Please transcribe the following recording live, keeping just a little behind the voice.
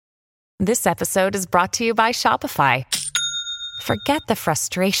This episode is brought to you by Shopify. Forget the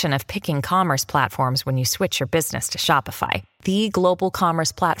frustration of picking commerce platforms when you switch your business to Shopify, the global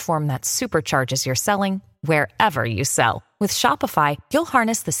commerce platform that supercharges your selling wherever you sell. With Shopify, you'll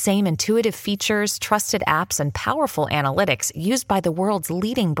harness the same intuitive features, trusted apps, and powerful analytics used by the world's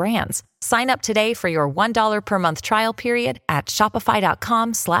leading brands. Sign up today for your $1 per month trial period at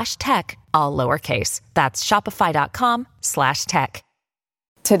shopify.com/tech, all lowercase. That's shopify.com/tech.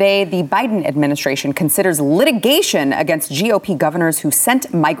 Today, the Biden administration considers litigation against GOP governors who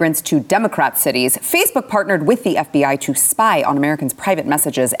sent migrants to Democrat cities. Facebook partnered with the FBI to spy on Americans' private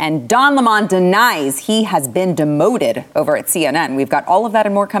messages, and Don Lemon denies he has been demoted over at CNN. We've got all of that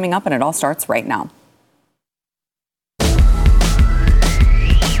and more coming up, and it all starts right now.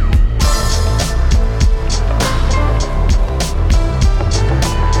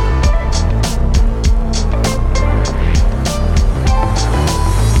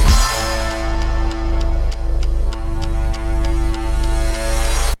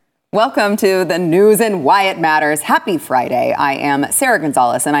 Welcome to the news and why it matters. Happy Friday. I am Sarah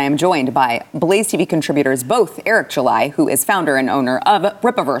Gonzalez, and I am joined by Blaze TV contributors, both Eric July, who is founder and owner of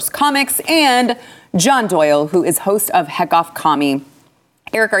Rippaverse Comics, and John Doyle, who is host of Heck Off Commie.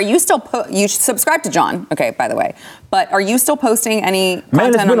 Eric, are you still you subscribe to John? Okay, by the way, but are you still posting any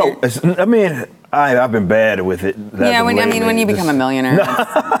content? I've been bad with it. Yeah, when you become a millionaire,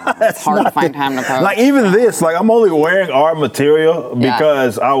 it's hard to find time to post. Like even this, like I'm only wearing our material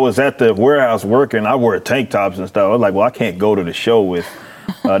because I was at the warehouse working. I wear tank tops and stuff. I was like, well, I can't go to the show with,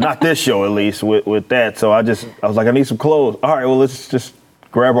 not this show at least, with that. So I was like, I need some clothes. All right, well, let's just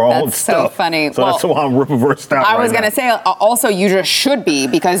grab our own stuff. That's so funny. So that's why I'm Rippaverse out. I was going to say, also, you just should be,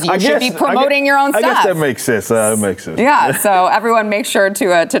 because you should be promoting your own stuff. I guess that makes sense. Yeah, so everyone make sure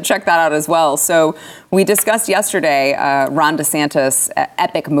to check that out as well. So we discussed yesterday Ron DeSantis'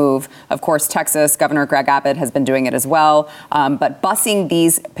 epic move. Of course, Texas Governor Greg Abbott has been doing it as well. But busing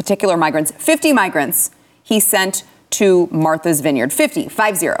these particular migrants, 50 migrants, he sent to Martha's Vineyard. 50.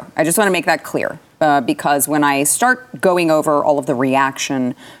 I just want to make that clear. Because when I start going over all of the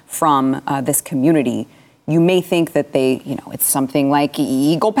reaction from this community, you may think that it's something like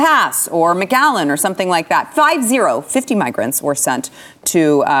Eagle Pass or McAllen or something like that. 50 migrants were sent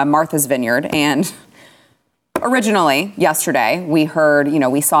to Martha's Vineyard. And originally, yesterday, we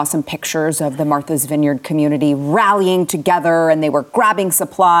saw some pictures of the Martha's Vineyard community rallying together, and they were grabbing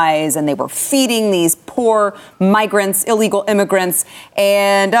supplies, and they were feeding these poor migrants, illegal immigrants.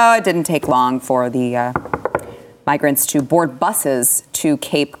 And it didn't take long for the migrants to board buses to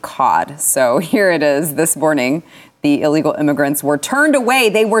Cape Cod. So here it is this morning. The illegal immigrants were turned away.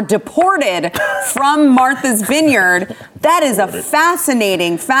 They were deported from Martha's Vineyard. That is a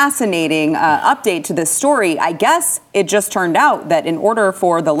fascinating update to this story. I guess it just turned out that in order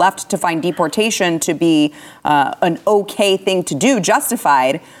for the left to find deportation to be an okay thing to do,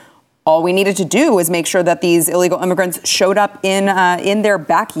 justified, all we needed to do was make sure that these illegal immigrants showed up in their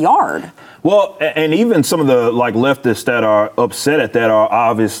backyard. Well, and even some of the leftists that are upset at that are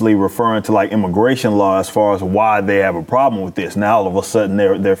obviously referring to immigration law as far as why they have a problem with this. Now all of a sudden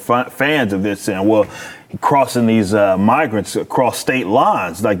they're fans of this, saying, well, crossing these migrants across state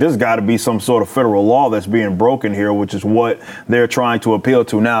lines, there's got to be some sort of federal law that's being broken here, which is what they're trying to appeal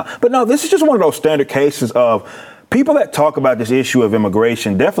to now. But no, this is just one of those standard cases of people that talk about this issue of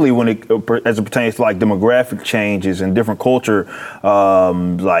immigration, definitely as it pertains to demographic changes and different culture,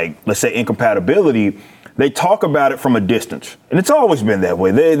 let's say incompatibility, they talk about it from a distance. And it's always been that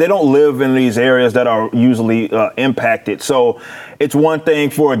way. They don't live in these areas that are usually impacted. So it's one thing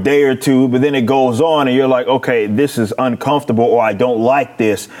for a day or two, but then it goes on and you're like, okay, this is uncomfortable, or I don't like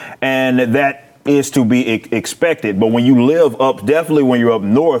this. And that is to be expected. But when you live definitely when you're up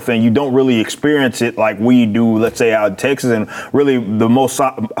north and you don't really experience it like we do, let's say out in Texas, and really the most,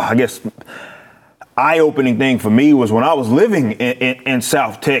 I guess, eye-opening thing for me was when I was living in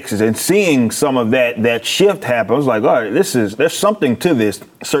South Texas and seeing some of that shift happen. I was like, all right, there's something to this,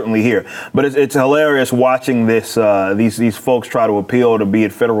 certainly here. But it's hilarious watching this, these folks try to appeal to be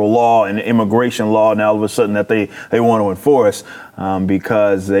it federal law and immigration law, and all of a sudden that they want to enforce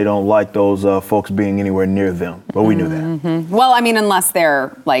because they don't like those folks being anywhere near them. But we knew that. Mm-hmm. Well, I mean, unless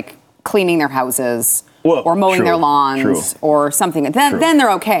they're cleaning their houses. Or mowing their lawns or something. Then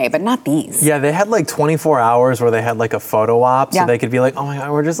they're okay, but not these. Yeah, they had 24 hours where they had a photo op so they could be like, oh my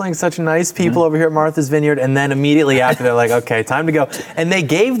God, we're just such nice people over here at Martha's Vineyard. And then immediately after they're like, okay, time to go. And they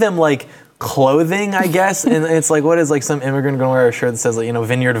gave them clothing, I guess, and it's like, what is like some immigrant going to wear a shirt that says like,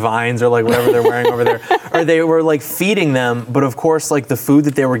 Vineyard Vines or like whatever they're wearing over there, or they were like feeding them, but of course like the food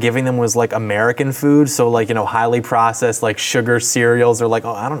that they were giving them was like American food, so like highly processed like sugar cereals, or like,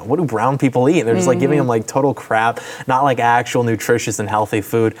 oh, I don't know, what do brown people eat? And they're just like giving them like total crap, not like actual nutritious and healthy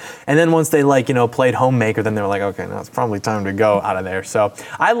food. And then once they like played homemaker, then they were like, okay, now it's probably time to go out of there. So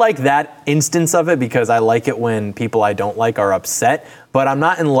I like that instance of it because I like it when people I don't like are upset. But I'm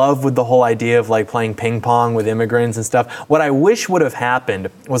not in love with the whole idea of like playing ping pong with immigrants and stuff. What I wish would have happened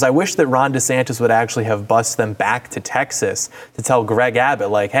was I wish that Ron DeSantis would actually have bussed them back to Texas to tell Greg Abbott,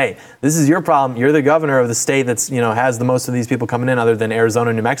 like, hey, this is your problem. You're the governor of the state that's, has the most of these people coming in other than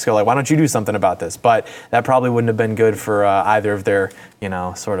Arizona and New Mexico. Like, why don't you do something about this? But that probably wouldn't have been good for either of their,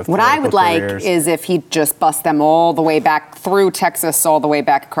 sort of What I would careers. like is if he just bust them all the way back through Texas, all the way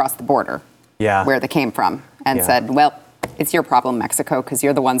back across the border. Yeah. Where they came from, and said, well, it's your problem, Mexico, because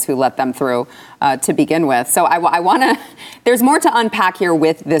you're the ones who let them through to begin with. So I want to, there's more to unpack here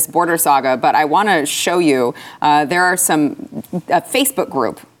with this border saga, but I want to show you, there are a Facebook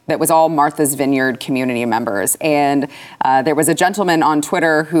group that was all Martha's Vineyard community members. And there was a gentleman on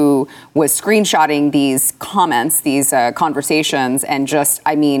Twitter who was screenshotting these comments, these conversations, and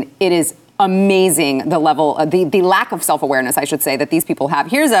it is amazing the level, the lack of self-awareness, I should say, that these people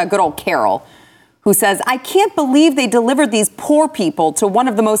have. Here's a good old Carol, who says, I can't believe they delivered these poor people to one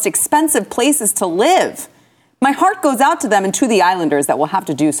of the most expensive places to live. My heart goes out to them and to the islanders that will have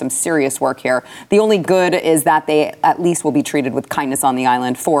to do some serious work here. The only good is that they at least will be treated with kindness on the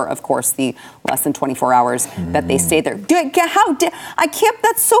island for, of course, the less than 24 hours that they stay there.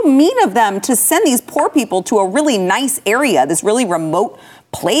 That's so mean of them to send these poor people to a really nice area, this really remote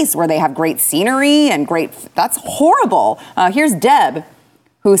place where they have great scenery and that's horrible. Here's Deb,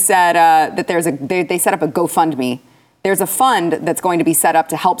 who said that they set up a GoFundMe. There's a fund that's going to be set up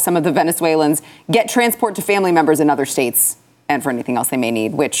to help some of the Venezuelans get transport to family members in other states and for anything else they may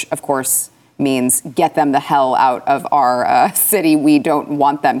need, which, of course, means get them the hell out of our city. We don't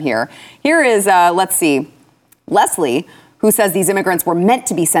want them here. Here is, Leslie, who says these immigrants were meant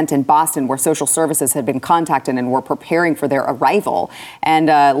to be sent in Boston, where social services had been contacted and were preparing for their arrival. And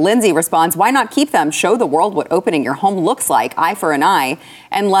Lindsay responds, why not keep them? Show the world what opening your home looks like, eye for an eye.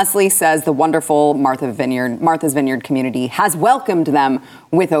 And Leslie says the wonderful Martha's Vineyard community has welcomed them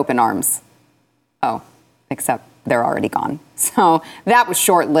with open arms. Oh, except they're already gone. So that was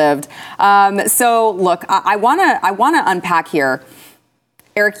short-lived. So look, I wanna unpack here.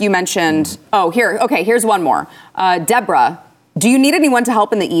 Eric, you mentioned, here's one more. Deborah, do you need anyone to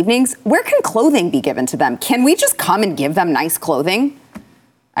help in the evenings? Where can clothing be given to them? Can we just come and give them nice clothing?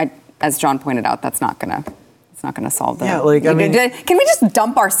 As John pointed out, that's not gonna solve that. Yeah, can we just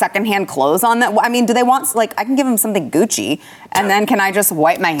dump our secondhand clothes on that? I mean, do they want, I can give them something Gucci, and then can I just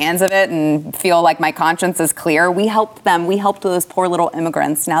wipe my hands of it and feel like my conscience is clear? We helped them. We helped those poor little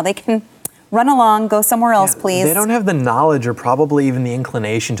immigrants. Now they can run along, go somewhere else, please. They don't have the knowledge or probably even the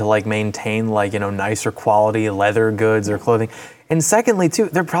inclination to maintain nicer quality leather goods or clothing. And secondly, too,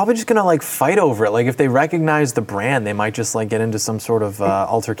 they're probably just gonna fight over it. If they recognize the brand, they might just get into some sort of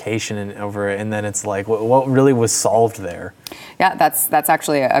altercation over it, and then it's what really was solved there? Yeah, that's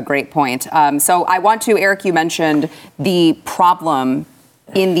actually a great point. So I want to, Eric, you mentioned the problem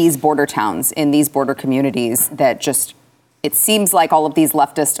in these border towns, in these border communities that it seems like all of these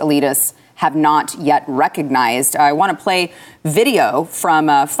leftist elitists have not yet recognized. I want to play video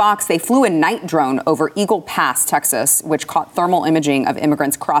from Fox. They flew a night drone over Eagle Pass, Texas, which caught thermal imaging of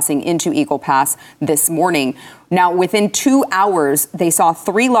immigrants crossing into Eagle Pass this morning. Now, within 2 hours, they saw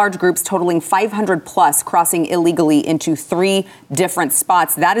 3 large groups totaling 500 plus crossing illegally into 3 different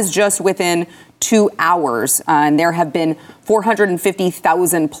spots. That is just within 2 hours. And there have been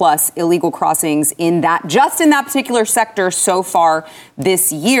 450,000 plus illegal crossings in that particular sector so far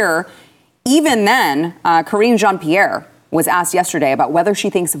this year. Even then, Karine Jean-Pierre was asked yesterday about whether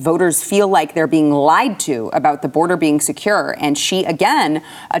she thinks voters feel like they're being lied to about the border being secure. And she, again,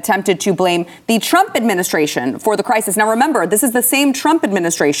 attempted to blame the Trump administration for the crisis. Now, remember, this is the same Trump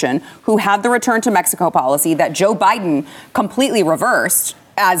administration who had the return to Mexico policy that Joe Biden completely reversed,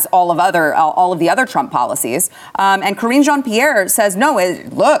 as all of the other Trump policies. And Karine Jean-Pierre says, no,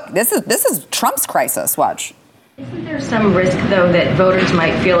 look, this is Trump's crisis. Watch. Isn't there some risk, though, that voters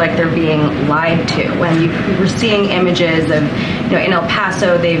might feel like they're being lied to? When we're seeing images of, in El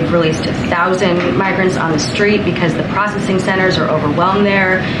Paso, they've released 1,000 migrants on the street because the processing centers are overwhelmed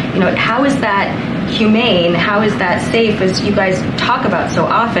there. How is that humane? How is that safe, as you guys talk about so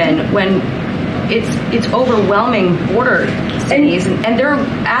often, when it's overwhelming border cities, and they're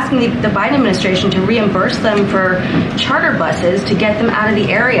asking the Biden administration to reimburse them for charter buses to get them out of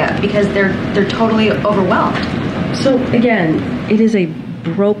the area because they're totally overwhelmed. So again, it is a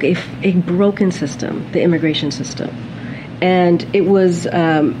broken system, the immigration system, and it was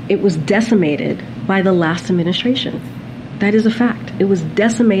decimated by the last administration. That is a fact. It was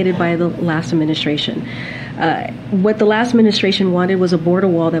decimated by the last administration. What the last administration wanted was a border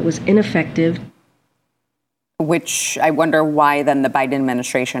wall that was ineffective. Which I wonder why then the Biden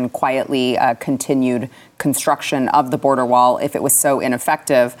administration quietly continued construction of the border wall if it was so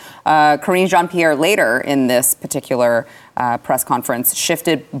ineffective. Karine Jean-Pierre later in this particular press conference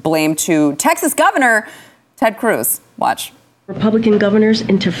shifted blame to Texas Governor Ted Cruz. Watch. Republican governors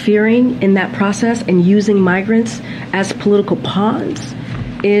interfering in that process and using migrants as political pawns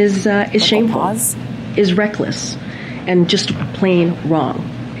is shameful, is reckless, and just plain wrong.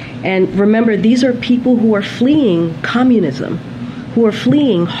 And remember, these are people who are fleeing communism, who are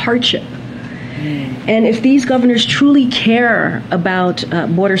fleeing hardship. And if these governors truly care about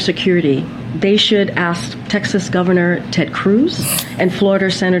border security, they should ask Texas Governor Ted Cruz and Florida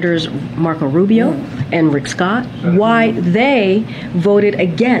Senators Marco Rubio and Rick Scott why they voted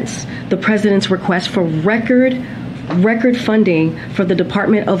against the president's request for record funding for the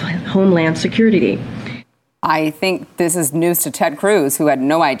Department of Homeland Security. I think this is news to Ted Cruz, who had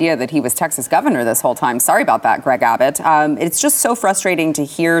no idea that he was Texas governor this whole time. Sorry about that, Greg Abbott. It's just so frustrating to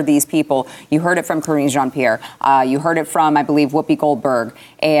hear these people. You heard it from Karine Jean-Pierre. You heard it from, I believe, Whoopi Goldberg,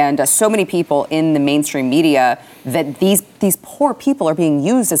 and so many people in the mainstream media that these poor people are being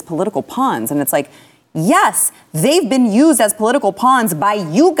used as political pawns. And it's like, yes, they've been used as political pawns by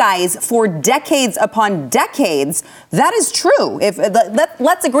you guys for decades upon decades. That is true.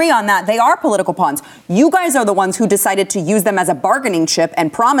 Let's agree on that. They are political pawns. You guys are the ones who decided to use them as a bargaining chip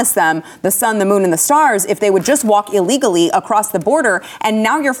and promise them the sun, the moon, and the stars if they would just walk illegally across the border. And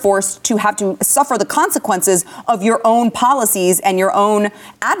now you're forced to have to suffer the consequences of your own policies and your own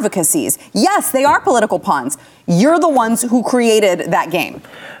advocacies. Yes, they are political pawns. You're the ones who created that game.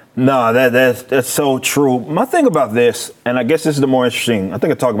 No, that's so true. My thing about this, and I guess this is the more interesting, I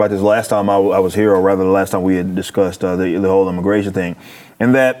think I talked about this last time I was here, or rather the last time we had discussed the whole immigration thing,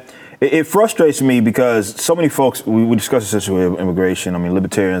 and that it frustrates me because so many folks, we discuss this issue with immigration. I mean,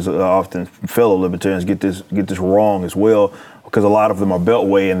 libertarians, often fellow libertarians, get this wrong as well, because a lot of them are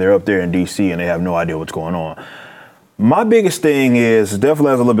beltway and they're up there in D.C. and they have no idea what's going on. My biggest thing is,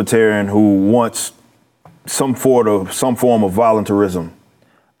 definitely as a libertarian who wants some form of voluntarism,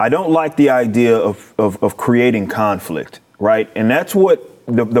 I don't like the idea of creating conflict, right? And that's what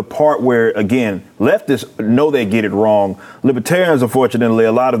the part where, again, leftists know they get it wrong. Libertarians, unfortunately,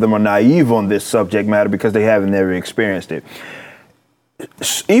 a lot of them are naive on this subject matter because they haven't never experienced it.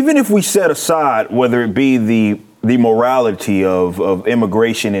 Even if we set aside whether it be the morality of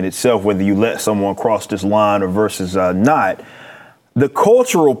immigration in itself, whether you let someone cross this line or versus not, the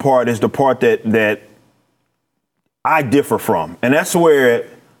cultural part is the part that I differ from. And that's where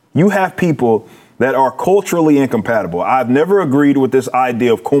you have people that are culturally incompatible. I've never agreed with this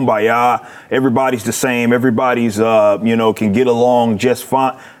idea of kumbaya. Everybody's the same. Everybody's, can get along just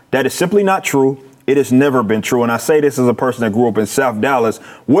fine. That is simply not true. It has never been true. And I say this as a person that grew up in South Dallas,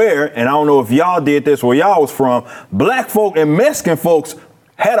 where, and I don't know if y'all did this where y'all was from, black folk and Mexican folks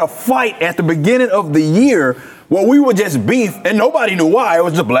had a fight at the beginning of the year where we would just beef and nobody knew why. It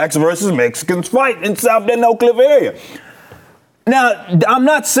was the blacks versus Mexicans fight in South Denton, Oak Cliff area. Now, I'm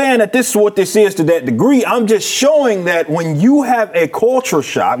not saying that this is what this is to that degree. I'm just showing that when you have a culture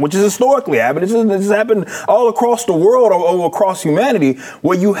shock, which is historically happened, this has happened all across the world or across humanity,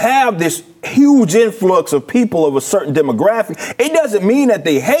 where you have this huge influx of people of a certain demographic, it doesn't mean that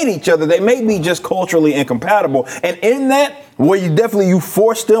they hate each other. They may be just culturally incompatible. And in that, where you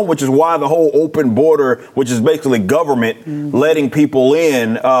force them, which is why the whole open border, which is basically government letting people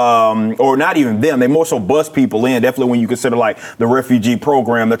in, or not even them, they more so bust people in. Definitely when you consider like the refugee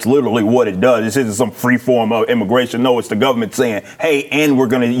program, that's literally what it does. This isn't some free form of immigration. No, it's the government saying, hey, and we're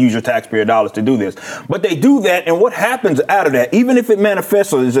going to use your taxpayer dollars to do this. But they do that. And what happens out of that, even if it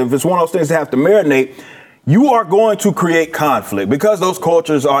manifests, or if it's one of those things that have to marinate, you are going to create conflict because those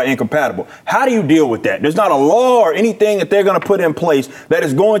cultures are incompatible. How do you deal with that? There's not a law or anything that they're going to put in place that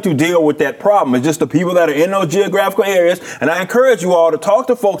is going to deal with that problem. It's just the people that are in those geographical areas. And I encourage you all to talk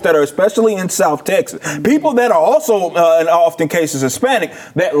to folks that are especially in South Texas, people that are also in often cases Hispanic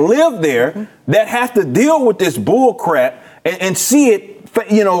that live there, that have to deal with this bull crap and see it,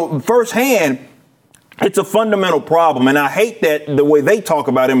 firsthand. It's a fundamental problem, and I hate that the way they talk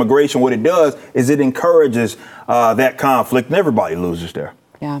about immigration, what it does is it encourages that conflict, and everybody loses there.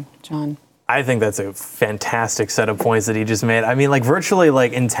 Yeah, John. I think that's a fantastic set of points that he just made. I mean, like virtually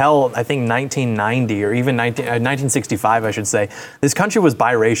like until I think 1990 or even 1965, I should say, this country was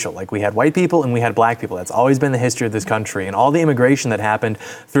biracial. Like we had white people and we had black people. That's always been the history of this country. And all the immigration that happened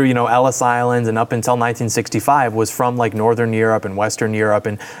through, Ellis Island and up until 1965 was from like Northern Europe and Western Europe.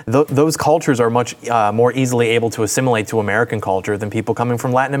 And those cultures are much more easily able to assimilate to American culture than people coming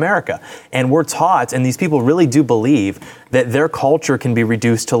from Latin America. And we're taught, and these people really do believe that their culture can be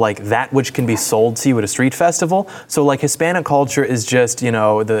reduced to like that which can be sold to you at a street festival. So like Hispanic culture is just,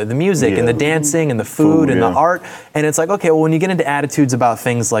 the music and the dancing and the food and the art. And it's like, okay, well, when you get into attitudes about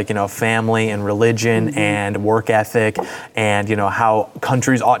things like, family and religion and work ethic and, how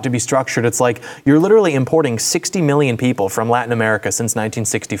countries ought to be structured, it's like you're literally importing 60 million people from Latin America since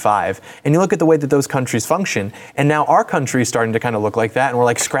 1965. And you look at the way that those countries function, and now our country is starting to kind of look like that. And we're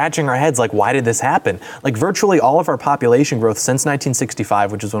like scratching our heads like, why did this happen? Like virtually all of our population growth since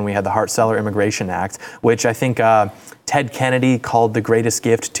 1965, which is when we had the Hart-Celler Immigration Act, which I think Ted Kennedy called the greatest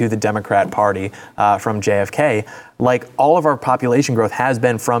gift to the Democrat Party from JFK. Like all of our population growth has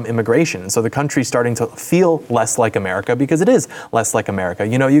been from immigration. So the country's starting to feel less like America because it is less like America.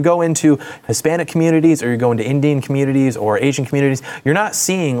 You go into Hispanic communities or you go into Indian communities or Asian communities, you're not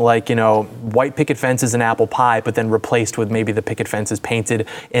seeing like, white picket fences and apple pie, but then replaced with maybe the picket fences painted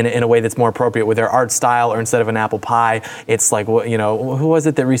in a way that's more appropriate with their art style, or instead of an apple pie, it's like, who was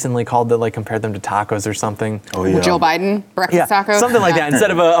it that recently called that, like compared them to tacos or something? Oh, yeah. Joe Biden, breakfast tacos? Something like that. Instead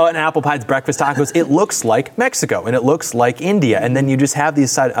of an apple pie, it's breakfast tacos. It looks like Mexico. And it looks like India. And then you just have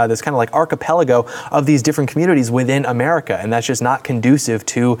this kind of like archipelago of these different communities within America. And that's just not conducive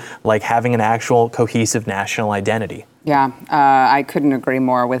to like having an actual cohesive national identity. Yeah, I couldn't agree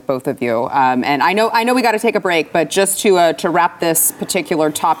more with both of you. And I know we got to take a break, but just to wrap this particular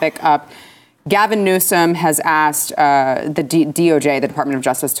topic up, Gavin Newsom has asked the DOJ, the Department of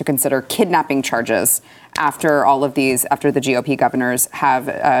Justice, to consider kidnapping charges after the GOP governors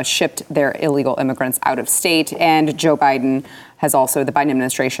have shipped their illegal immigrants out of state. And Joe Biden the Biden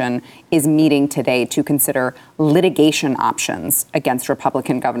administration is meeting today to consider litigation options against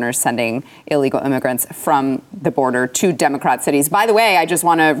Republican governors sending illegal immigrants from the border to Democrat cities. By the way, I just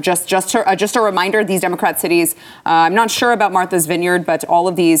want to just a reminder, these Democrat cities, I'm not sure about Martha's Vineyard, but all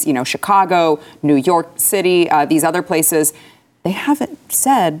of these, Chicago, New York City, these other places, they haven't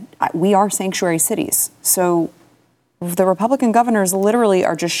said we are sanctuary cities. So the Republican governors literally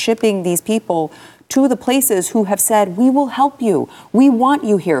are just shipping these people to the places who have said, we will help you. We want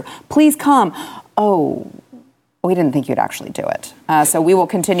you here. Please come. Oh, we didn't think you'd actually do it. So we will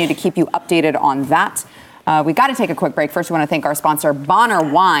continue to keep you updated on that. We got to take a quick break. First, we want to thank our sponsor, Bonner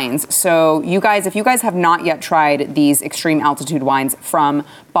Wines. So if you guys have not yet tried these extreme altitude wines from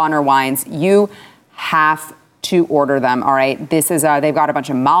Bonner Wines, you have to order them. All right. This is they've got a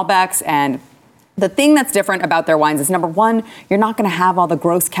bunch of Malbecs, and the thing that's different about their wines is, number one, you're not going to have all the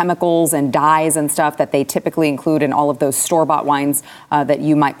gross chemicals and dyes and stuff that they typically include in all of those store-bought wines that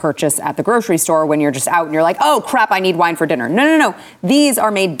you might purchase at the grocery store when you're just out and you're like, oh, crap, I need wine for dinner. No. These are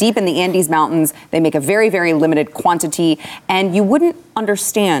made deep in the Andes Mountains. They make a very, very limited quantity, and you wouldn't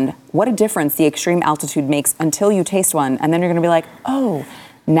understand what a difference the extreme altitude makes until you taste one, and then you're going to be like, oh,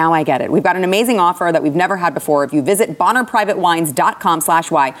 now I get it. We've got an amazing offer that we've never had before. If you visit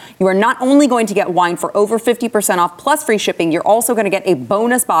BonnerPrivateWines.com/Y, you are not only going to get wine for over 50% off plus free shipping, you're also going to get a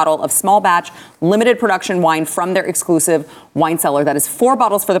bonus bottle of small batch limited production wine from their exclusive wine cellar. That is 4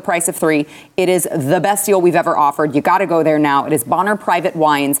 bottles for the price of 3. It is the best deal we've ever offered. You got to go there now. It is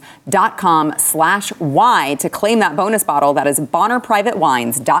BonnerPrivateWines.com/Y to claim that bonus bottle. That is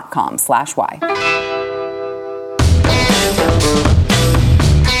BonnerPrivateWines.com/Y.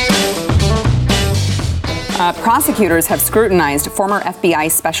 Prosecutors have scrutinized former FBI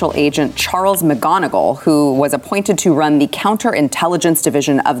Special Agent Charles McGonigal, who was appointed to run the Counterintelligence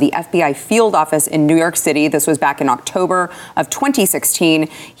Division of the FBI field office in New York City. This was back in October of 2016.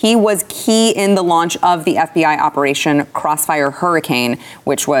 He was key in the launch of the FBI Operation Crossfire Hurricane,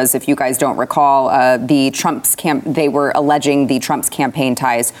 which was, if you guys don't recall, they were alleging the Trump's campaign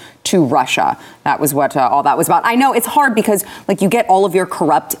ties to Russia. That was what all that was about. I know it's hard because you get all of your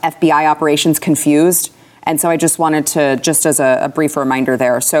corrupt FBI operations confused. And so I just wanted to, just as a brief reminder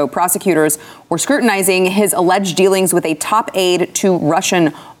there. So prosecutors were scrutinizing his alleged dealings with a top aide to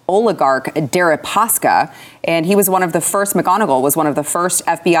Russian oligarch Deripaska, and McGonigal was one of the first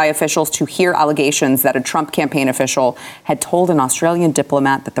FBI officials to hear allegations that a Trump campaign official had told an Australian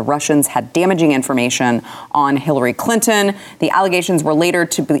diplomat that the Russians had damaging information on Hillary Clinton. The allegations were later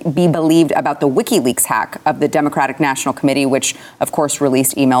to be believed about the WikiLeaks hack of the Democratic National Committee, which, of course,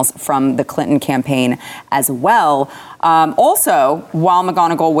 released emails from the Clinton campaign as well. Also, while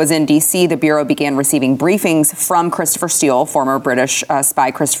McGonigal was in D.C., the Bureau began receiving briefings from Christopher Steele, former British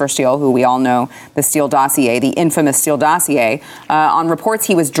spy Christopher Steele, who we all know, the Steele dossier, the infamous Steele dossier, on reports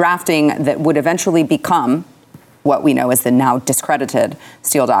he was drafting that would eventually become what we know as the now discredited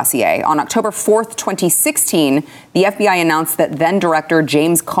Steele dossier. On October 4th, 2016, the FBI announced that then-Director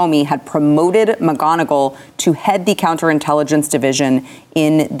James Comey had promoted McGonigal to head the counterintelligence division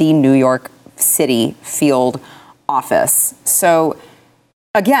in the New York City field office. So,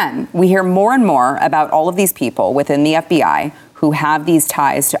 again, we hear more and more about all of these people within the FBI who have these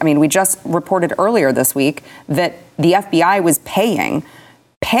ties to, we just reported earlier this week that the FBI was paying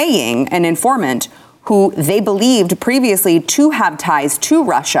an informant who they believed previously to have ties to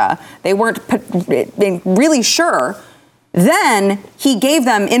Russia. They weren't really sure. Then he gave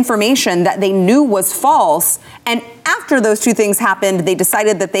them information that they knew was false. And after those two things happened, they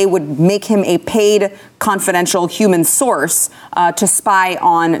decided that they would make him a paid confidential human source to spy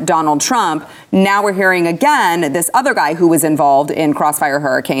on Donald Trump. Now we're hearing again this other guy who was involved in Crossfire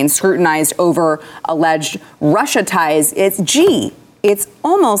Hurricane, scrutinized over alleged Russia ties. It's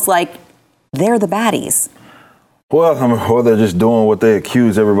almost like they're the baddies. Well, or they're just doing what they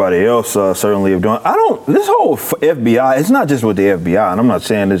accuse everybody else certainly of doing. This whole FBI, it's not just with the FBI, and I'm not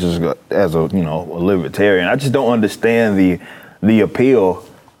saying this is as a libertarian. I just don't understand the appeal,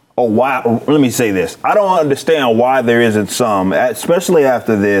 or why. Let me say this. I don't understand why there isn't some, especially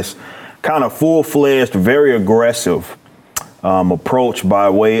after this kind of full-fledged, very aggressive approach by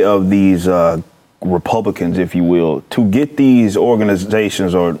way of these Republicans, if you will, to get these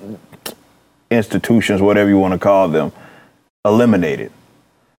organizations or institutions, whatever you want to call them, eliminated.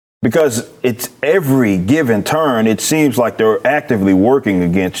 Because it's every given turn, it seems like they're actively working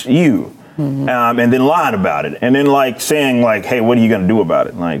against you. Mm-hmm. And then lying about it. And then saying hey, what are you going to do about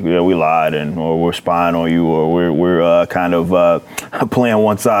it? We lied or we're spying on you, or we're kind of playing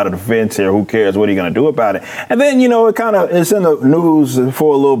one side of the fence here. Who cares? What are you going to do about it? And then, it's in the news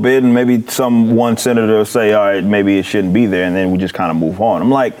for a little bit, and maybe one senator will say, all right, maybe it shouldn't be there. And then we just kind of move on. I'm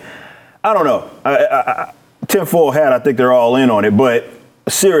like, I don't know. Tinfoil hat, I think they're all in on it. But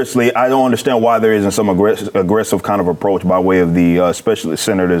seriously, I don't understand why there isn't some aggressive kind of approach by way of the especially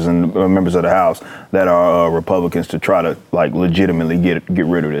senators and members of the House that are Republicans to try to legitimately get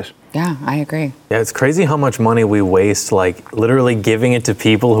rid of this. Yeah, I agree. Yeah, it's crazy how much money we waste, literally giving it to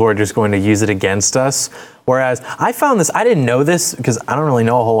people who are just going to use it against us. Whereas I found this, I didn't know this because I don't really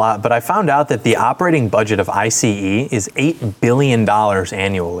know a whole lot, but I found out that the operating budget of ICE is $8 billion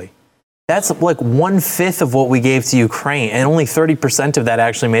annually. That's 1/5 of what we gave to Ukraine, and only 30% of that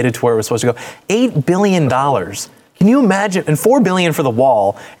actually made it to where it was supposed to go. $8 billion. Can you imagine? And $4 billion for the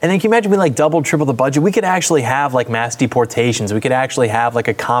wall. And then can you imagine we double, triple the budget? We could actually have mass deportations. We could actually have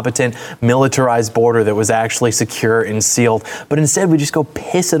a competent militarized border that was actually secure and sealed. But instead we just go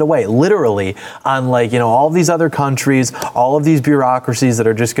piss it away, literally, on all of these other countries, all of these bureaucracies that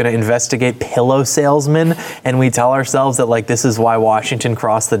are just going to investigate pillow salesmen. And we tell ourselves that this is why Washington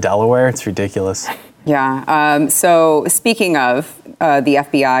crossed the Delaware. It's ridiculous. Yeah. So speaking of the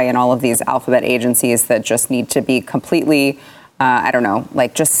FBI and all of these alphabet agencies that just need to be completely,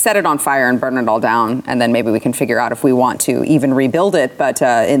 just set it on fire and burn it all down. And then maybe we can figure out if we want to even rebuild it. But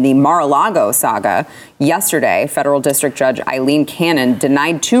in the Mar-a-Lago saga, yesterday, federal district judge Eileen Cannon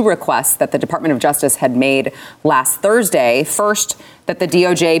denied 2 requests that the Department of Justice had made last Thursday. First, that the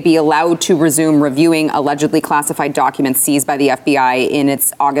DOJ be allowed to resume reviewing allegedly classified documents seized by the FBI in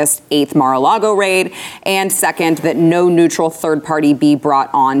its August 8th Mar-a-Lago raid. And second, that no neutral third party be brought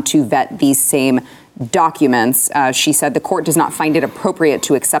on to vet these same documents. She said the court does not find it appropriate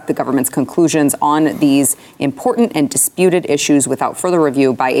to accept the government's conclusions on these important and disputed issues without further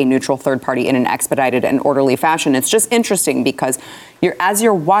review by a neutral third party in an expedited and orderly fashion. It's just interesting because as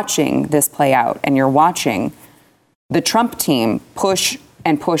you're watching this play out and you're watching the Trump team push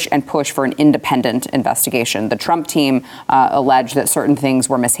and push and push for an independent investigation. The Trump team alleged that certain things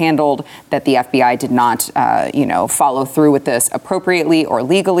were mishandled, that the FBI did not, follow through with this appropriately or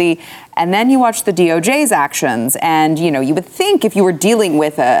legally. And then you watch the DOJ's actions, and, you would think if you were dealing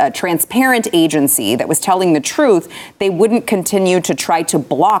with a transparent agency that was telling the truth, they wouldn't continue to try to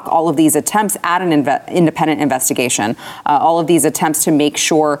block all of these attempts at an independent investigation, all of these attempts to make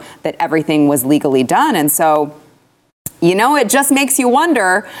sure that everything was legally done. And so it just makes you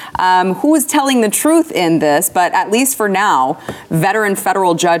wonder who's telling the truth in this. But at least for now, veteran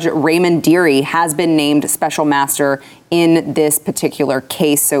federal judge Raymond Dearie has been named special master in this particular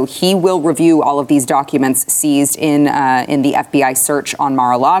case. So he will review all of these documents seized in the FBI search on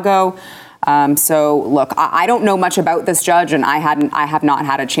Mar-a-Lago. So look, I don't know much about this judge, and I have not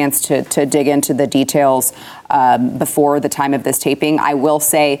had a chance to dig into the details before the time of this taping. I will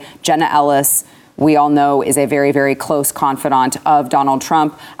say Jenna Ellis, we all know, is a very, very close confidant of Donald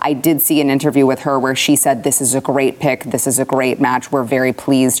Trump. I did see an interview with her where she said, this is a great pick. This is a great match. We're very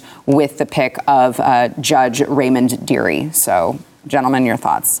pleased with the pick of Judge Raymond Dearie. So, gentlemen, your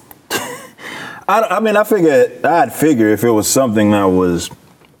thoughts? I'd figure if it was something that was,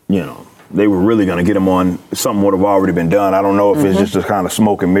 they were really going to get him on, something would have already been done. I don't know if it's just a kind of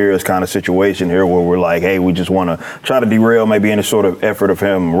smoke and mirrors kind of situation here where we're like, hey, we just want to try to derail maybe any sort of effort of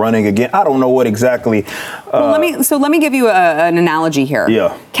him running again. I don't know what exactly. Well, let me give you an analogy here.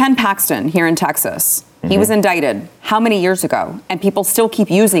 Yeah. Ken Paxton here in Texas. He was indicted how many years ago? And people still keep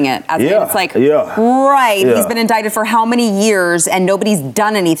using it. It's like, right, he's been indicted for how many years and nobody's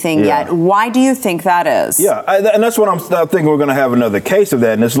done anything yet. Why do you think that is? And that's what I'm thinking. We're going to have another case of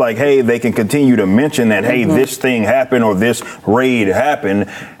that. And it's like, hey, they can continue to mention that, hey, this thing happened or this raid happened.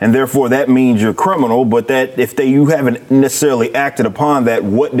 And therefore, that means you're criminal. But that if you haven't necessarily acted upon that,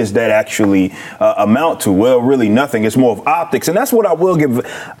 what does that actually amount to? Well, really nothing. It's more of optics. And that's what I will give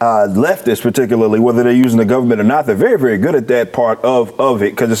leftists, particularly, whether they're using the government or not. They're very, very good at that part of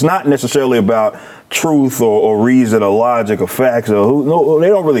it, because it's not necessarily about truth or reason or logic or facts. They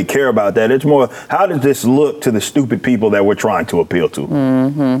don't really care about that. It's more, how does this look to the stupid people that we're trying to appeal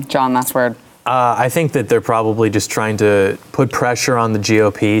to? John, last word. I think that they're probably just trying to put pressure on the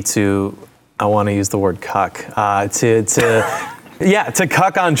GOP to, I want to use the word cuck, to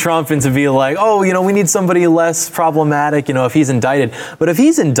cuck on Trump and to be like, we need somebody less problematic, if he's indicted. But if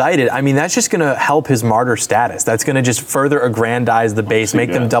he's indicted, that's just going to help his martyr status. That's going to just further aggrandize the base,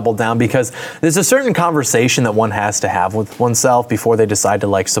 make them double down, because there's a certain conversation that one has to have with oneself before they decide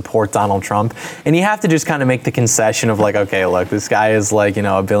to support Donald Trump. And you have to just kind of make the concession of okay, look, this guy is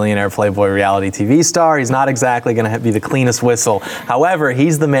a billionaire Playboy reality TV star. He's not exactly going to be the cleanest whistle. However,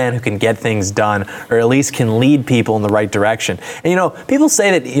 he's the man who can get things done, or at least can lead people in the right direction. And people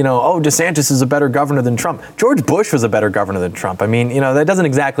say that, DeSantis is a better governor than Trump. George Bush was a better governor than Trump. That doesn't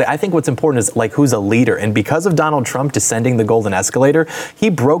exactly, I think what's important is who's a leader. And because of Donald Trump descending the golden escalator, he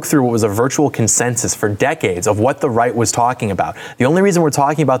broke through what was a virtual consensus for decades of what the right was talking about. The only reason we're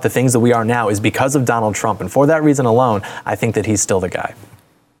talking about the things that we are now is because of Donald Trump. And for that reason alone, I think that he's still the guy.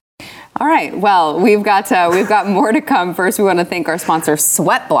 All right. Well, we've got more to come. First, we want to thank our sponsor,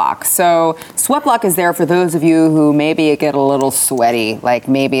 Sweatblock. So Sweatblock is there for those of you who maybe get a little sweaty,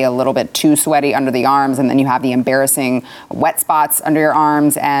 maybe a little bit too sweaty under the arms, and then you have the embarrassing wet spots under your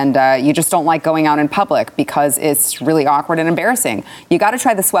arms, and you just don't like going out in public because it's really awkward and embarrassing. You got to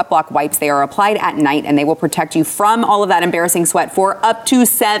try the Sweatblock wipes. They are applied at night, and they will protect you from all of that embarrassing sweat for up to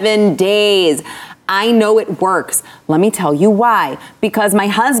 7 days. I know it works. Let me tell you why. Because my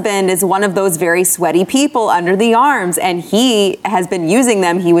husband is one of those very sweaty people under the arms, and he has been using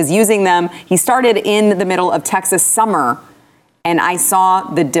them. He was using them. He started in the middle of Texas summer, and I saw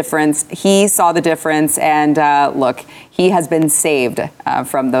the difference. He saw the difference, and look, he has been saved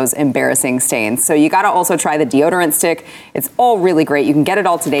from those embarrassing stains. So you got to also try the deodorant stick. It's all really great. You can get it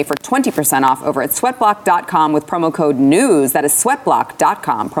all today for 20% off over at sweatblock.com with promo code NEWS. That is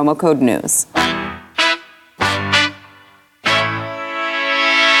sweatblock.com, promo code NEWS.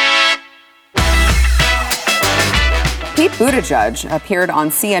 Pete Buttigieg appeared on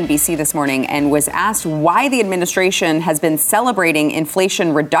CNBC this morning and was asked why the administration has been celebrating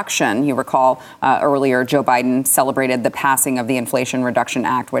inflation reduction. You recall earlier Joe Biden celebrated the passing of the Inflation Reduction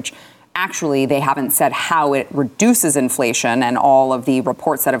Act, which actually they haven't said how it reduces inflation, and all of the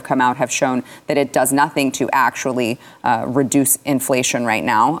reports that have come out have shown that it does nothing to actually reduce inflation right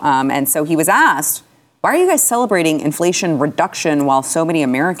now. And so he was asked, why are you guys celebrating inflation reduction while so many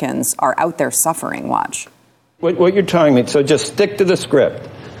Americans are out there suffering? Watch. What you're telling me, so just stick to the script.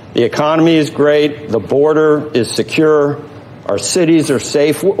 The economy is great. The border is secure. Our cities are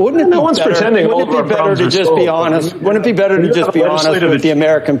safe. Wouldn't it be one's better, pretending wouldn't it be better to just be honest? Wouldn't it be better to just be honest with the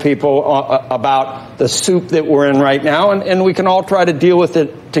American people about the soup that we're in right now, and we can all try to deal with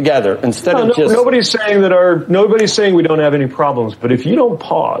it together instead of just. Nobody's saying we don't have any problems, but if you don't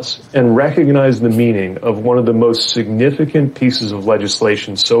pause and recognize the meaning of one of the most significant pieces of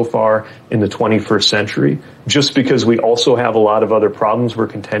legislation so far in the 21st century, just because we also have a lot of other problems we're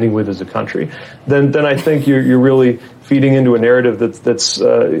contending with as a country, then I think you're really feeding into a narrative that's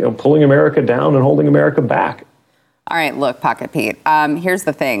pulling America down and holding America back. All right, look, Pocket Pete, here's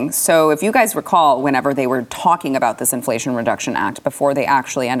the thing. So if you guys recall, whenever they were talking about this Inflation Reduction Act, before they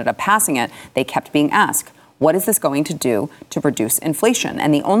actually ended up passing it, they kept being asked, what is this going to do to reduce inflation?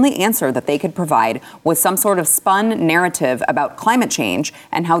 And the only answer that they could provide was some sort of spun narrative about climate change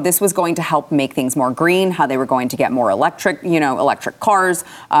and how this was going to help make things more green, how they were going to get more electric cars,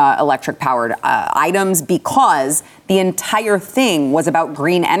 electric powered items, because the entire thing was about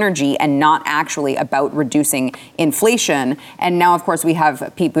green energy and not actually about reducing inflation. And now, of course, we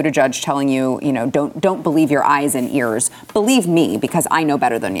have Pete Buttigieg telling you, don't believe your eyes and ears. Believe me, because I know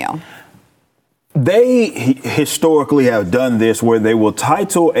better than you. They historically have done this where they will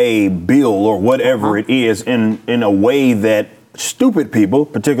title a bill or whatever it is in a way that stupid people,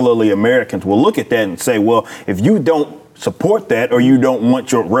 particularly Americans, will look at that and say, well, if you don't support that or you don't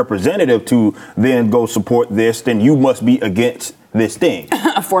want your representative to then go support this, then you must be against this thing.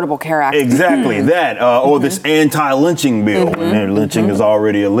 Affordable Care Act. Exactly that. Or this anti-lynching bill. And lynching is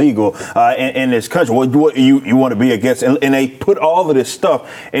already illegal in this country. What you want to be against? And they put all of this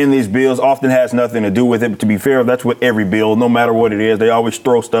stuff in these bills, often has nothing to do with it. But to be fair, that's what every bill, no matter what it is, they always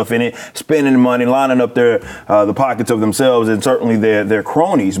throw stuff in it, spending money, lining up the pockets of themselves and certainly their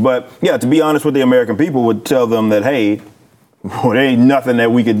cronies. But yeah, to be honest with the American people, would tell them that, hey, well, there ain't nothing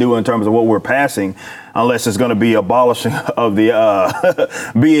that we could do in terms of what we're passing unless it's going to be abolishing of the,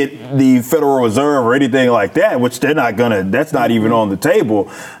 be it the Federal Reserve or anything like that, which they're not going to, that's not even on the table.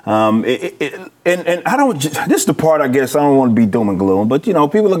 And I don't, this is the part, I guess, I don't want to be doom and gloom, but,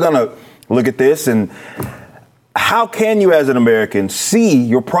 people are going to look at this and how can you as an American see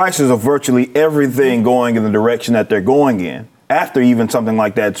your prices of virtually everything going in the direction that they're going in? After even something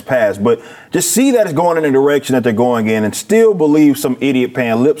like that's passed, but just see that it's going in the direction that they're going in and still believe some idiot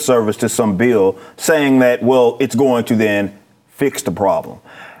paying lip service to some bill saying that, well, it's going to then fix the problem.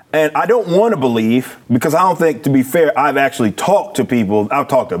 And I don't want to believe, because I don't think, to be fair, I've actually talked to people. I've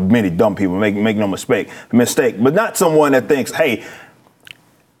talked to many dumb people, make no mistake, but not someone that thinks, hey,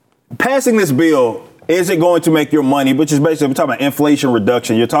 passing this bill, is it going to make your money, which is basically, we're talking about inflation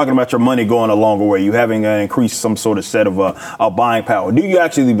reduction. You're talking about your money going a longer way. You having increased some sort of set of buying power. Do you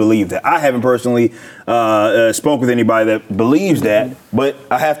actually believe that? I haven't personally spoke with anybody that believes that, but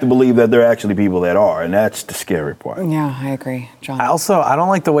I have to believe that there are actually people that are, and that's the scary part. Yeah, I agree, John. I don't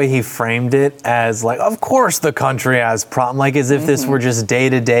like the way he framed it as like, of course the country has problems, like as if this were just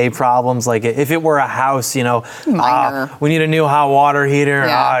day-to-day problems, like if it were a house, we need a new hot water heater,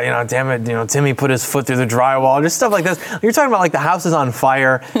 damn it, Timmy put his foot through the drywall, just stuff like this. You're talking about like the house is on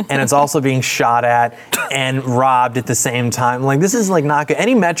fire and it's also being shot at and robbed at the same time. Like this is like not good.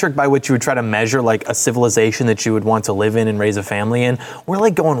 Any metric by which you would try to measure like a civilization that you would want to live in and raise a family in, we're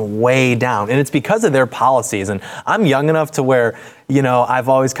like going way down. And it's because of their policies. And I'm young enough to where, I've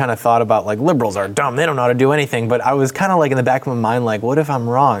always kind of thought about like liberals are dumb. They don't know how to do anything. But I was kind of like in the back of my mind, like, what if I'm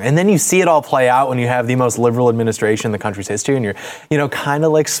wrong? And then you see it all play out when you have the most liberal administration in the country's history and you're, kind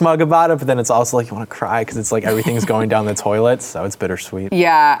of like smug about it. But then it's also like you want to cry because it's like everything's going down the toilet. So it's bittersweet.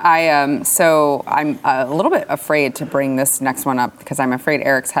 Yeah, so I'm a little bit afraid to bring this next one up because I'm afraid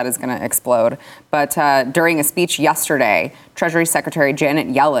Eric's head is going to explode. But during a speech yesterday, Treasury Secretary Janet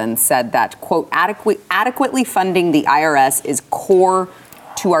Yellen said that, quote, adequately funding the IRS is core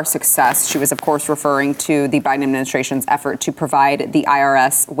to our success. She was, of course, referring to the Biden administration's effort to provide the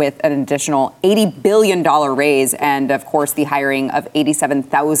IRS with an additional $80 billion raise and, of course, the hiring of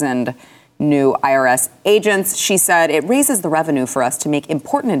 87,000 new IRS agents. She said it raises the revenue for us to make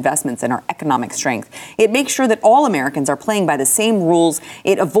important investments in our economic strength. It makes sure that all Americans are playing by the same rules.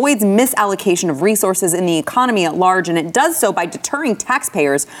 It avoids misallocation of resources in the economy at large, and it does so by deterring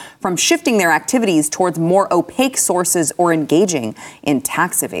taxpayers from shifting their activities towards more opaque sources or engaging in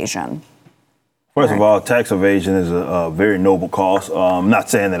tax evasion. First of all, tax evasion is a very noble cause. I'm not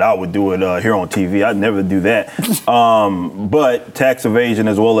saying that I would do it here on TV. I'd never do that. But tax evasion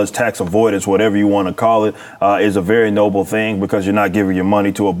as well as tax avoidance, whatever you want to call it, is a very noble thing because you're not giving your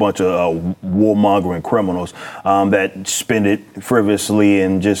money to a bunch of warmongering criminals that spend it frivolously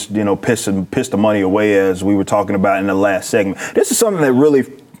and just, piss the money away, as we were talking about in the last segment. This is something that really...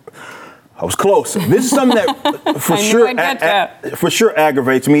 I was close. This is something that for sure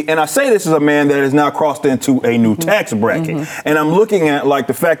aggravates me. And I say this as a man that has now crossed into a new tax bracket. And I'm looking at like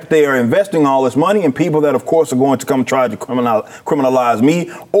the fact that they are investing all this money in people that, of course, are going to come try to criminalize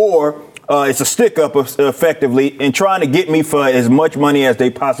me, or it's a stick up effectively in trying to get me for as much money as they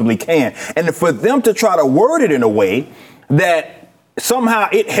possibly can. And for them to try to word it in a way that somehow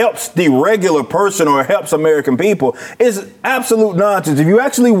it helps the regular person or helps American people is absolute nonsense. If you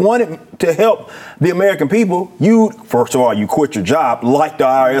actually wanted to help the American people, first of all, you quit your job, light the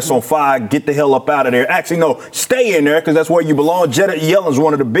IRS on fire, get the hell up out of there. Actually, no, stay in there because that's where you belong. Janet Yellen's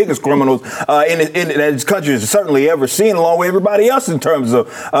one of the biggest criminals in this country has certainly ever seen, along with everybody else in terms of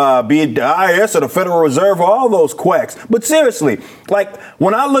be it the IRS or the Federal Reserve or all those quacks. But seriously, like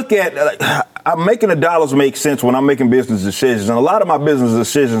when I look at I'm making the dollars make sense when I'm making business decisions. And a lot of my business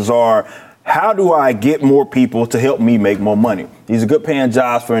decisions are, how do I get more people to help me make more money? These are good paying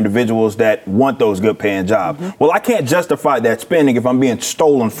jobs for individuals that want those good paying jobs. Well, I can't justify that spending if I'm being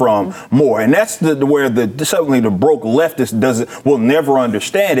stolen from more. And that's where certainly the broke leftist will never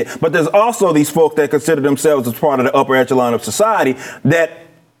understand it. But there's also these folks that consider themselves as part of the upper echelon of society that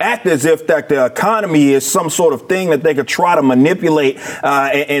act as if that the economy is some sort of thing that they could try to manipulate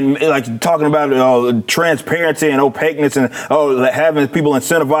and like talking about transparency and opaqueness and having people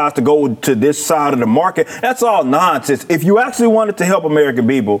incentivized to go to this side of the market. That's all nonsense. If you actually wanted to help American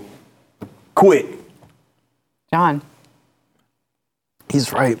people, quit. John.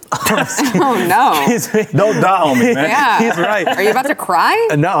 He's right. Oh, no. Don't die on me, man. Yeah. He's right. Are you about to cry?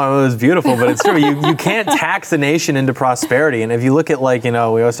 No, it was beautiful, but it's true. You can't tax a nation into prosperity. And if you look at, like, we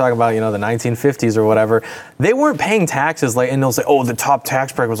always talk about, the 1950s or whatever, they weren't paying taxes, and they'll say, the top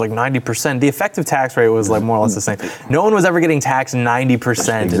tax bracket was like 90%. The effective tax rate was like more or less the same. No one was ever getting taxed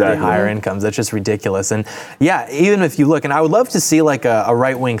 90% at the higher incomes. That's just ridiculous. And yeah, even if you look, and I would love to see like a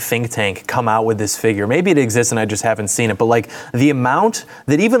right-wing think tank come out with this figure. Maybe it exists and I just haven't seen it, but like the amount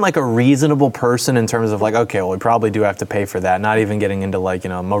that even like a reasonable person in terms of like, okay, well, we probably do have to pay for that. Not even getting into like,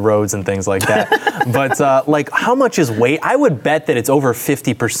 my roads and things like that. But like how much is weight? I would bet that it's over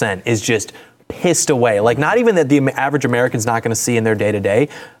 50% is just pissed away. Like not even that the average American's not going to see in their day to day,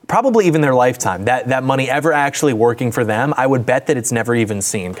 probably even their lifetime, that money ever actually working for them. I would bet that it's never even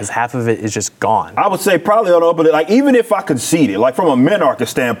seen because half of it is just gone. I would say probably on the upper, like even if I conceded, like from a minarchist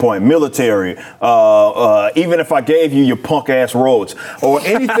standpoint, military, even if I gave you your punk ass roads or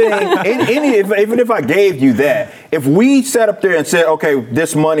anything, even if I gave you that, if we sat up there and said, okay,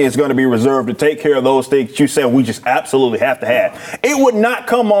 this money is going to be reserved to take care of those things you said we just absolutely have to have, it would not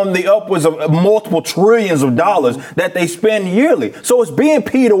come on the upwards of multiple trillions of dollars that they spend yearly. So it's being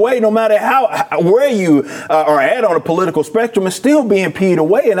peed away no matter where you are at on a political spectrum. It's still being peed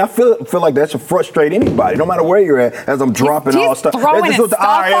away, and I feel like that should frustrate anybody, no matter where you're at. As I'm dropping all stuff, that's just what the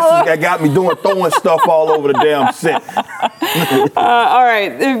IRS that got me throwing stuff all over the damn set. All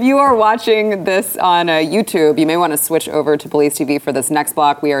right, if you are watching this on YouTube, you may want to switch over to Blaze TV for this next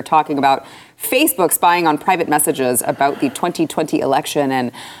block. We are talking about Facebook spying on private messages about the 2020 election,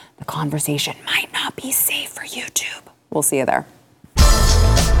 and the conversation might not be safe for YouTube. We'll see you there.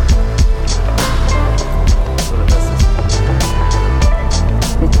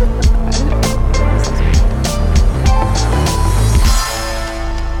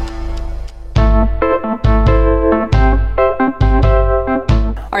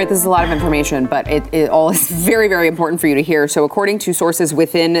 All right, this is a lot of information, but it all is very, very important for you to hear. So according to sources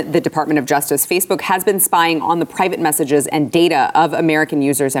within the Department of Justice, Facebook has been spying on the private messages and data of American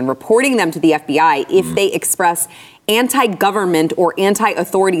users and reporting them to the FBI if they express anti-government or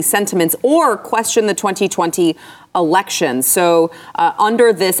anti-authority sentiments or question the 2020 election. So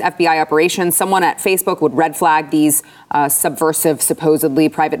under this FBI operation, someone at Facebook would red flag these subversive, supposedly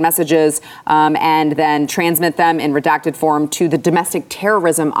private messages and then transmit them in redacted form to the Domestic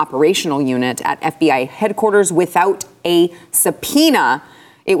Terrorism Operational Unit at FBI headquarters without a subpoena.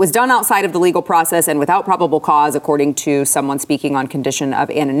 It was done outside of the legal process and without probable cause, according to someone speaking on condition of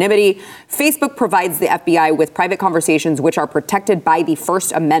anonymity. Facebook provides the FBI with private conversations which are protected by the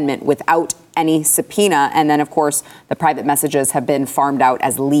First Amendment without any subpoena. And then, of course, the private messages have been farmed out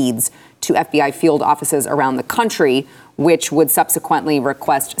as leads to FBI field offices around the country, which would subsequently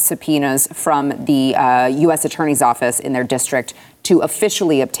request subpoenas from the U.S. Attorney's Office in their district to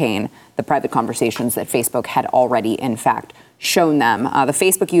officially obtain the private conversations that Facebook had already, in fact, shown them. The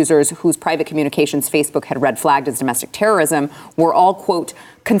Facebook users whose private communications Facebook had red flagged as domestic terrorism were all, quote,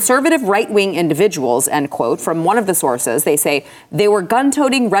 conservative right-wing individuals, end quote. From one of the sources, they say they were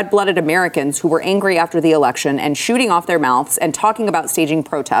gun-toting red-blooded Americans who were angry after the election and shooting off their mouths and talking about staging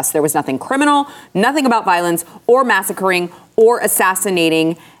protests. There was nothing criminal, nothing about violence or massacring or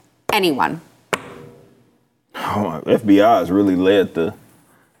assassinating anyone. Oh, FBI has really led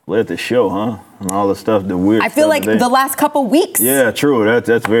the show, huh? And all the stuff, the weird I feel like the last couple weeks. Yeah, true.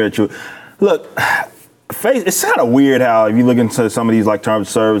 That's very true. Look, It's kind of weird how if you look into some of these like terms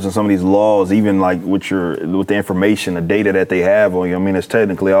of service and some of these laws, even like with the information, the data that they have on you. I mean, it's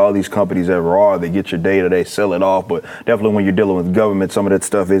technically all these companies that are, they get your data, they sell it off. But definitely when you're dealing with government, some of that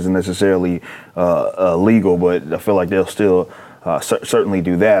stuff isn't necessarily legal. But I feel like they'll still certainly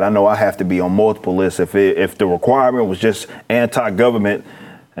do that. I know I have to be on multiple lists if the requirement was just anti-government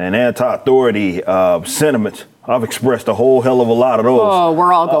and anti-authority sentiments. I've expressed a whole hell of a lot of those. Oh,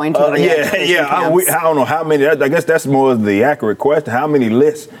 we're all going to I don't know how many. I guess that's more the accurate question. How many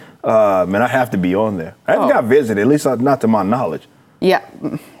lists? Man, I have to be on there. I haven't got visited, at least not to my knowledge. Yeah,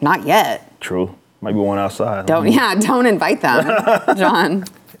 not yet. True. Might be one outside. Don't invite them, John.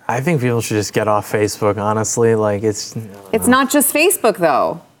 I think people should just get off Facebook, honestly. Like, it's not just Facebook,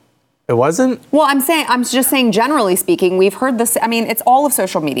 though. It wasn't? Well, I'm just saying, generally speaking, we've heard this. I mean, it's all of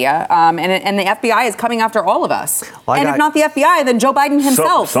social media, and the FBI is coming after all of us. Well, and if not the FBI, then Joe Biden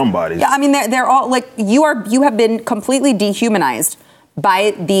himself. Somebody. Yeah, I mean, they're all like, you have been completely dehumanized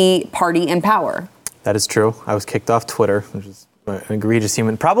by the party in power. That is true. I was kicked off Twitter, which is an egregious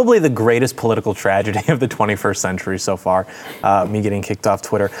human. Probably the greatest political tragedy of the 21st century so far, me getting kicked off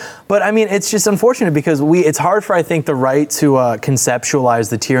Twitter. But I mean, it's just unfortunate because it's hard for, I think, the right to conceptualize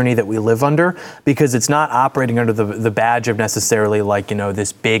the tyranny that we live under, because it's not operating under the badge of necessarily like,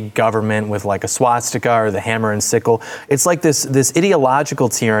 this big government with like a swastika or the hammer and sickle. It's like this ideological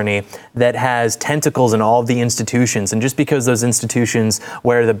tyranny that has tentacles in all of the institutions. And just because those institutions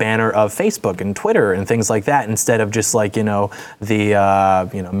wear the banner of Facebook and Twitter and things like that, instead of just like,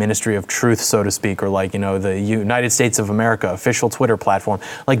 the Ministry of Truth, so to speak, or like, the United States of America official Twitter platform.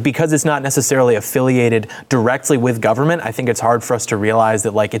 Like, because it's not necessarily affiliated directly with government, I think it's hard for us to realize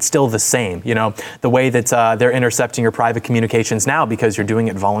that like it's still the same. The way that they're intercepting your private communications now because you're doing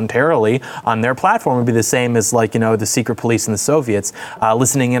it voluntarily on their platform would be the same as like, the secret police and the Soviets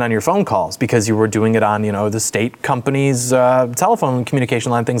listening in on your phone calls because you were doing it on, the state company's telephone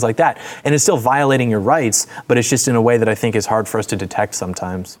communication line, things like that. And it's still violating your rights, but it's just in a way that I think is hard for us to detect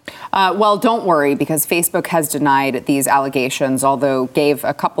sometimes. Well, don't worry, because Facebook has denied these allegations, although gave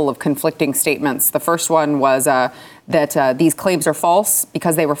a couple of conflicting statements. The first one was that these claims are false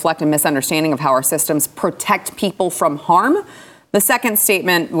because they reflect a misunderstanding of how our systems protect people from harm. The second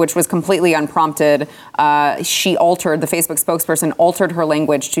statement, which was completely unprompted, the Facebook spokesperson altered her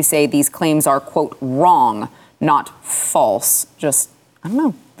language to say these claims are, quote, wrong, not false. Just, I don't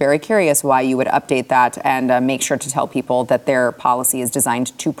know. Very curious why you would update that and make sure to tell people that their policy is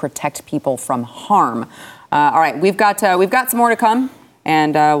designed to protect people from harm. All right, we've got some more to come,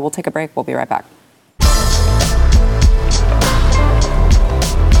 and we'll take a break. We'll be right back.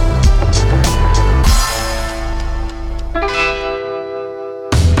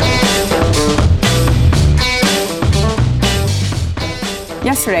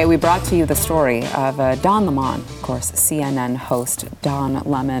 Yesterday, we brought to you the story of Don Lemon, of course, CNN host Don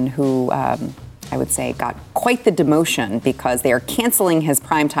Lemon, who I would say got quite the demotion because they are canceling his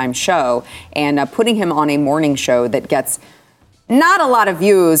primetime show and putting him on a morning show that gets not a lot of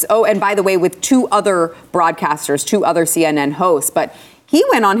views. Oh, and by the way, with two other broadcasters, two other CNN hosts, but he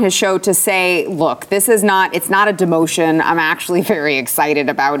went on his show to say, look, it's not a demotion. I'm actually very excited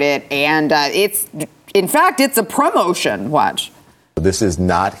about it. And in fact, it's a promotion. Watch. This is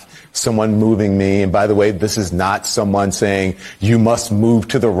not someone moving me. And by the way, this is not someone saying you must move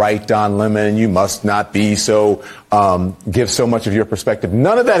to the right, Don Lemon. You must not be so, give so much of your perspective.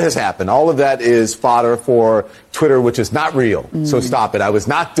 None of that has happened. All of that is fodder for Twitter, which is not real. So stop it. I was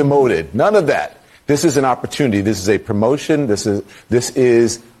not demoted. None of that. This is an opportunity. This is a promotion. This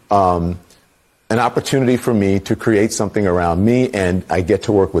is an opportunity for me to create something around me. And I get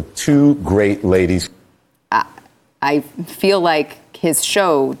to work with two great ladies. I feel like his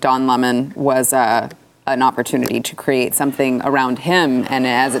show, Don Lemon, was an opportunity to create something around him. And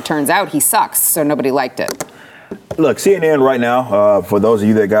as it turns out, he sucks, so nobody liked it. Look, CNN right now, for those of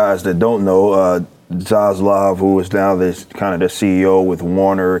you guys that don't know, Zaslav, who is now this kind of the CEO with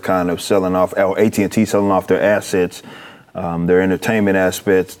Warner, kind of selling off, AT&T selling off their assets, their entertainment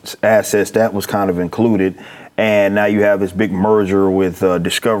assets, that was kind of included. And now you have this big merger with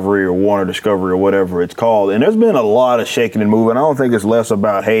Discovery or Warner Discovery or whatever it's called. And there's been a lot of shaking and moving. I don't think it's less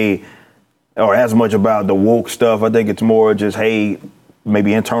about, or as much about the woke stuff. I think it's more just,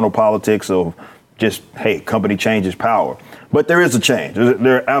 maybe internal politics of just, company changes power. But there is a change.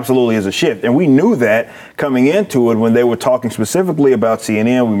 There absolutely is a shift. And we knew that coming into it when they were talking specifically about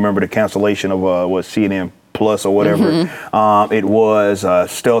CNN. We remember the cancellation of CNN Plus or whatever. It was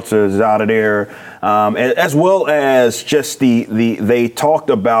Stelter's out of there. As well as just they talked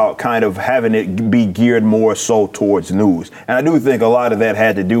about kind of having it be geared more so towards news. And I do think a lot of that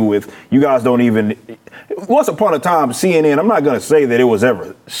had to do with you guys don't even, once upon a time, CNN, I'm not going to say that it was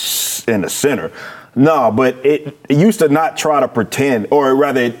ever in the center. No, but it used to not try to pretend, or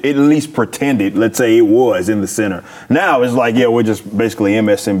rather, it at least pretended, let's say it was in the center. Now it's like, yeah, we're just basically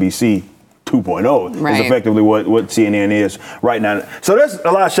MSNBC 2.0 Right. is effectively what CNN is right now. So there's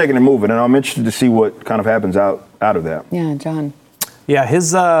a lot of shaking and moving, and I'm interested to see what kind of happens out of that. Yeah, John. Yeah,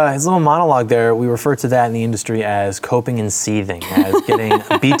 his little monologue there, we refer to that in the industry as coping and seething, as getting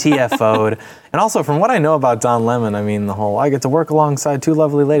BTFO'd. And also, from what I know about Don Lemon, I mean, the whole, I get to work alongside two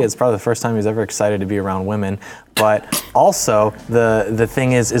lovely ladies. It's probably the first time he's ever excited to be around women. But also, the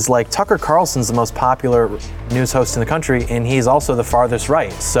thing is like Tucker Carlson's the most popular news host in the country, and he's also the farthest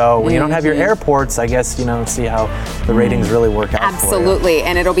right. So when you don't have your airports, I guess, see how the ratings really work out. Absolutely. For you.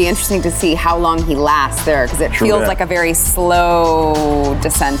 And it'll be interesting to see how long he lasts there, because it feels like a very slow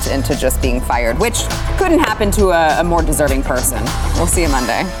descent into just being fired, which couldn't happen to a more deserving person. We'll see you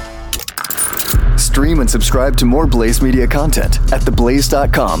Monday. Stream and subscribe to more Blaze Media content at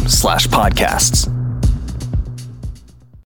theblaze.com/podcasts.